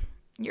 but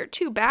you're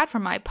too bad for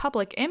my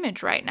public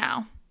image right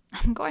now.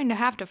 I'm going to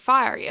have to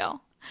fire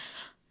you.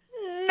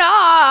 No.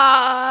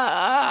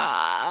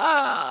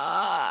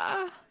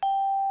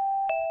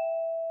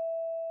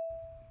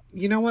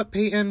 You know what,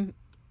 Peyton?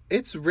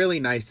 It's really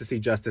nice to see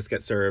justice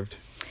get served.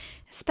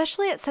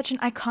 Especially at such an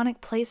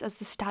iconic place as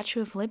the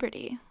Statue of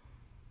Liberty.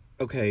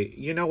 Okay,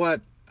 you know what?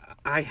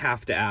 I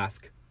have to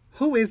ask.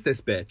 Who is this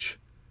bitch?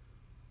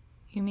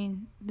 You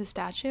mean the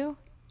statue?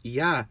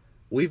 Yeah,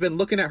 we've been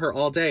looking at her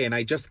all day and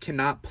I just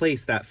cannot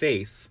place that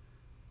face.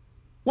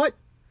 What?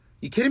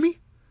 You kidding me?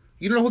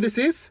 You don't know who this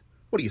is?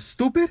 What are you,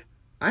 stupid?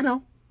 I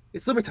know.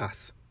 It's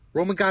Libertas,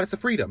 Roman goddess of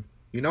freedom.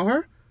 You know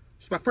her?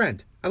 She's my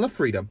friend. I love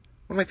freedom.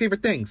 One of my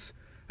favorite things.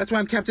 That's why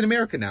I'm Captain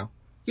America now.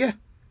 Yeah,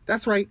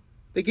 that's right.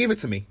 They gave it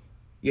to me.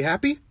 You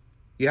happy?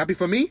 You happy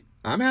for me?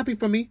 I'm happy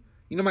for me.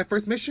 You know my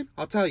first mission?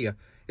 I'll tell you.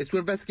 It's to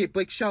investigate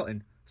Blake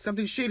Shelton.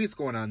 Something shady's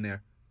going on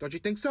there. Don't you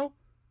think so?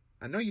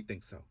 I know you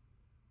think so.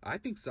 I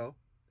think so.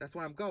 That's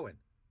why I'm going.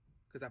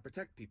 Because I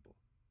protect people.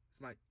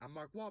 I'm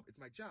Mark Wahlberg. It's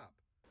my job.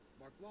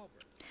 Mark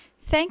Wahlberg.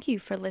 Thank you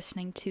for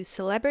listening to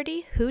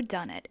Celebrity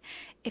Whodunit.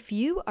 If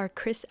you are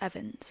Chris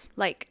Evans,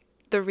 like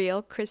the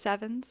real Chris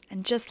Evans,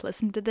 and just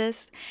listened to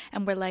this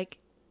and were like,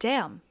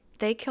 damn,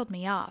 they killed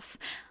me off,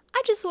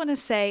 I just want to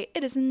say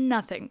it is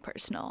nothing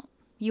personal.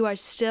 You are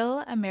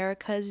still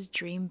America's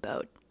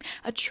dreamboat.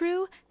 A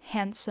true,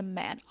 handsome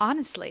man,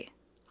 honestly,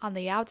 on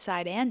the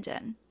outside and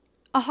in.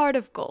 A heart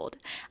of gold.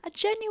 A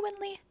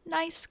genuinely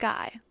nice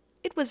guy.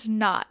 It was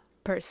not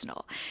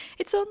personal.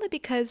 It's only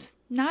because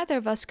neither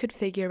of us could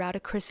figure out a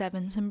Chris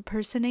Evans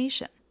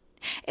impersonation.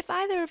 If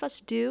either of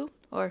us do,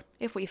 or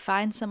if we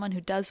find someone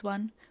who does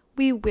one,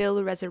 we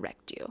will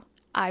resurrect you.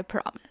 I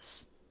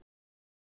promise.